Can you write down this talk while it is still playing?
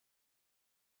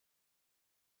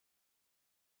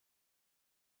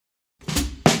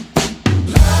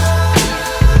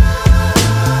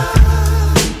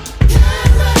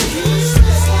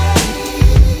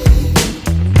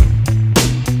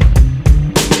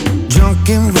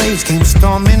drunken rage came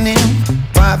storming in.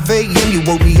 5 a.m. you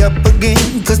woke me up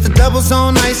again, 'cause the double's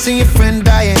on ice and your friend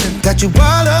Diane got you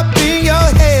all up in your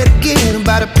head again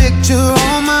about a picture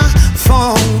on my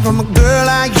phone from a girl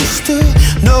I used to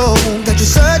know. Got you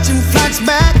searching flights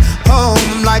back home.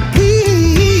 I'm like,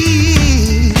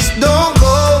 please don't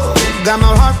go. Got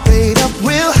my heart rate up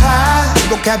real high,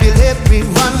 vocabulary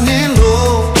running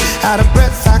low. Out of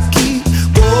breath I keep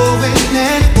going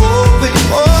and going.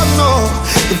 Oh no,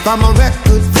 if I'm a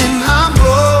record then I'm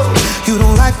broke. You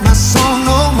don't like my song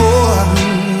no more.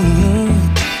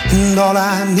 And all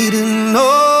I need to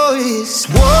know is,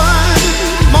 what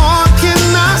more can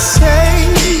I say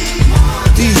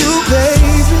to you,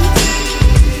 baby?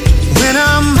 When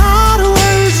I'm out of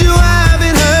words you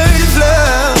haven't heard, if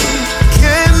love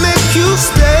can't make you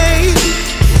stay,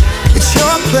 it's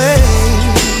your play.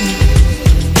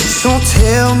 So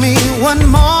tell me, what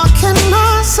more can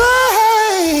I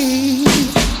say?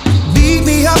 Beat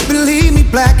me up and leave me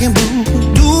black and blue.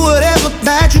 Do whatever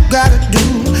that you gotta do.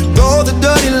 Throw the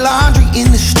dirty laundry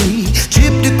in the street.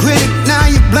 Chip the critic, now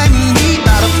you blaming me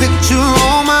about a picture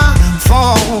on my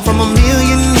phone from a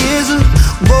million years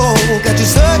ago. Got you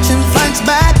searching flights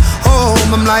back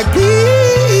home. I'm like,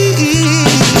 please,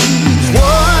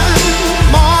 what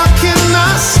more can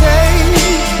I say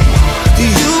to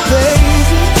you, baby?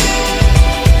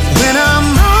 When I'm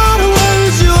out of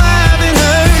words you haven't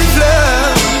heard, if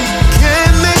love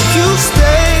can't make you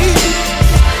stay,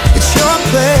 it's your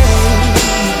play.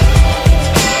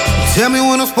 Tell me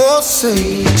what I'm supposed to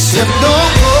say, except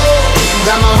don't go.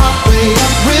 Got my heart way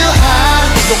up real high,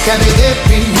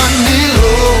 vocabulary running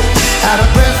low. Out of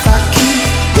breath I keep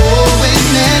going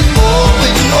and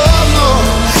going. Oh no,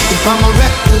 if I'm a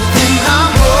record then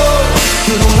I'm broke.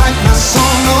 You don't like my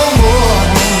song no more.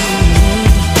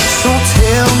 So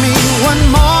tell me, what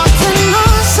more can I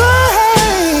say?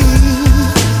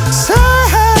 Say.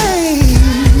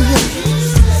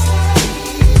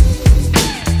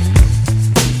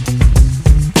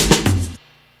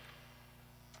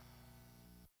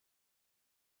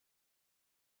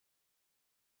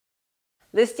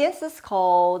 This dance is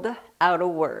called Out of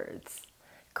Words,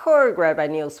 choreographed by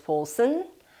Niels Poulsen.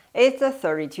 It's a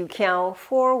 32 count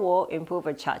 4-wall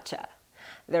improva cha-cha.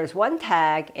 There's one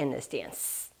tag in this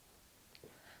dance.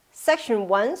 Section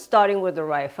 1, starting with the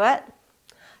right foot.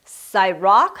 Side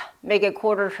rock, make a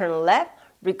quarter turn left,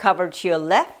 recover to your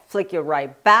left, flick your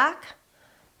right back,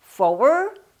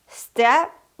 forward,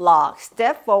 step, lock,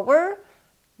 step forward,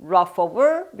 rock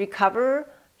forward, recover,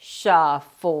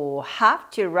 shuffle half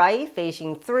to right,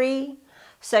 facing 3.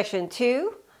 Section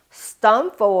 2,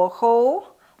 stump forward hold,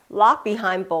 lock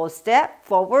behind both step,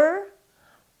 forward,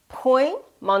 point,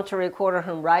 Monterey quarter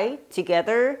turn right,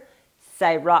 together,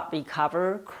 side rock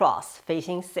recover, cross,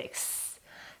 facing 6.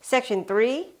 Section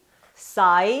 3,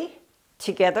 side,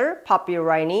 together, pop your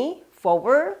right knee,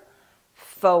 forward,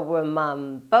 forward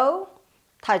mambo,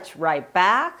 touch right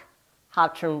back,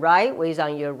 half turn right, waist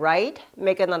on your right,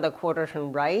 make another quarter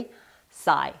turn right,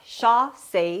 side,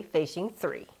 chassé, facing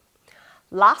 3.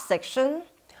 Last section,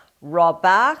 roll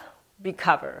back,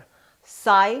 recover,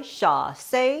 side,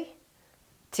 chassé,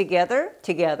 together,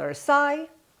 together, side,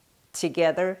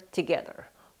 together, together.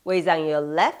 Waist on your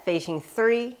left, facing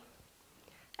 3,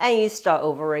 and you start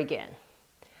over again.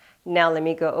 Now let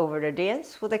me go over the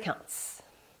dance with the counts.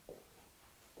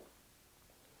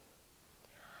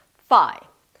 5,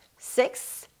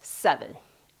 6, 7,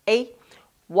 8,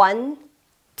 1,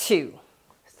 2,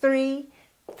 3,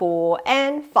 4,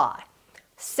 and 5.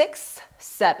 6,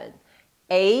 7,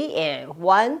 8, and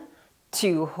 1,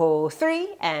 2, hold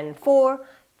 3, and 4,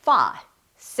 5,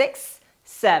 6,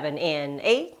 7, and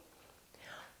 8.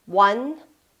 1,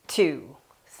 2,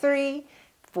 3,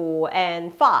 4,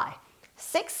 and 5.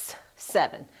 6,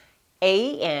 7,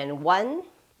 8, and 1,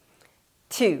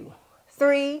 2,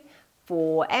 3,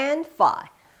 4, and 5.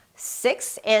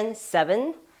 6 and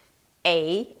 7,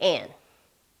 8, and.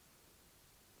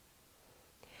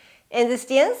 In this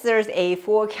dance, there's a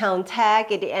 4 count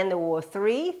tag at the end of wall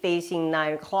 3, facing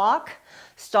 9 o'clock,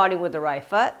 starting with the right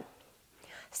foot.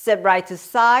 Step right to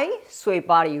side, sway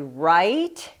body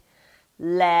right,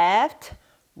 left,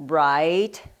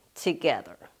 right,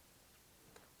 together.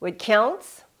 With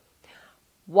counts,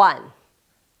 1,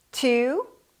 2,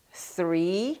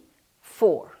 3,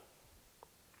 4.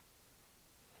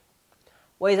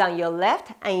 Waist on your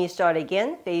left, and you start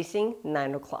again facing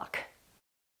 9 o'clock.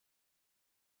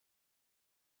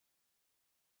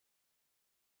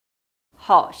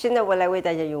好，现在我来为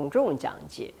大家用中文讲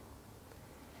解。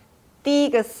第一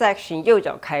个 section 右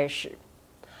脚开始，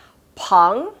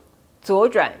旁左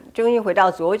转，重心回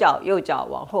到左脚，右脚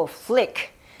往后 flick，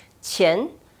 前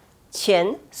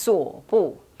前锁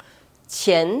步，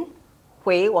前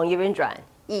回往右边转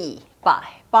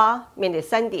180，面对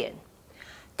3点。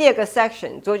第二个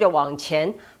section， 左脚往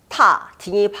前踏，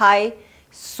停1拍，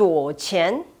锁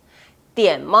前，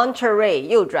点 Monterey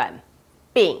右转，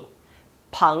并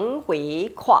旁回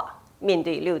跨，面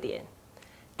对6点。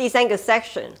第三个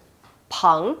section，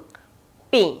 旁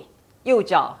并右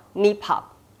脚 knee pop，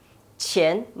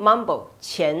 前 mumble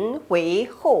前回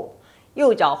后，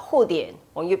右脚后点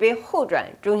往右边后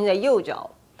转，重心在右脚，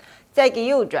再一个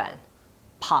右转，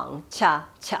旁恰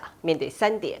恰，面对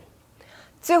3点。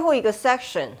最后一个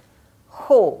section，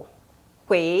 后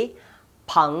回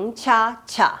旁恰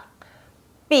恰，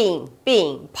并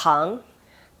并旁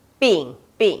并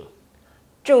并，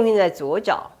重心在左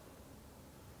脚。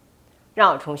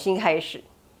让我重新开始。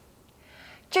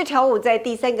这条舞在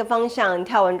第3个方向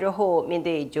跳完之后，面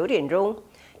对9点钟，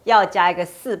要加一个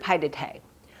4拍的 tag。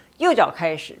右脚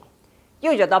开始，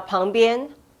右脚到旁边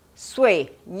，sway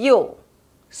右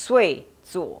，sway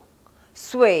左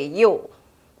，sway 右，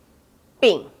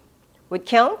并 with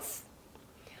counts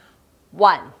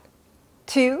 1,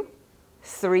 2,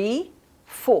 3,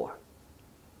 4。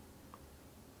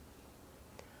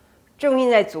重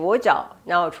心在左脚，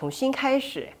然后重新开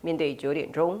始，面对9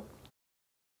点钟。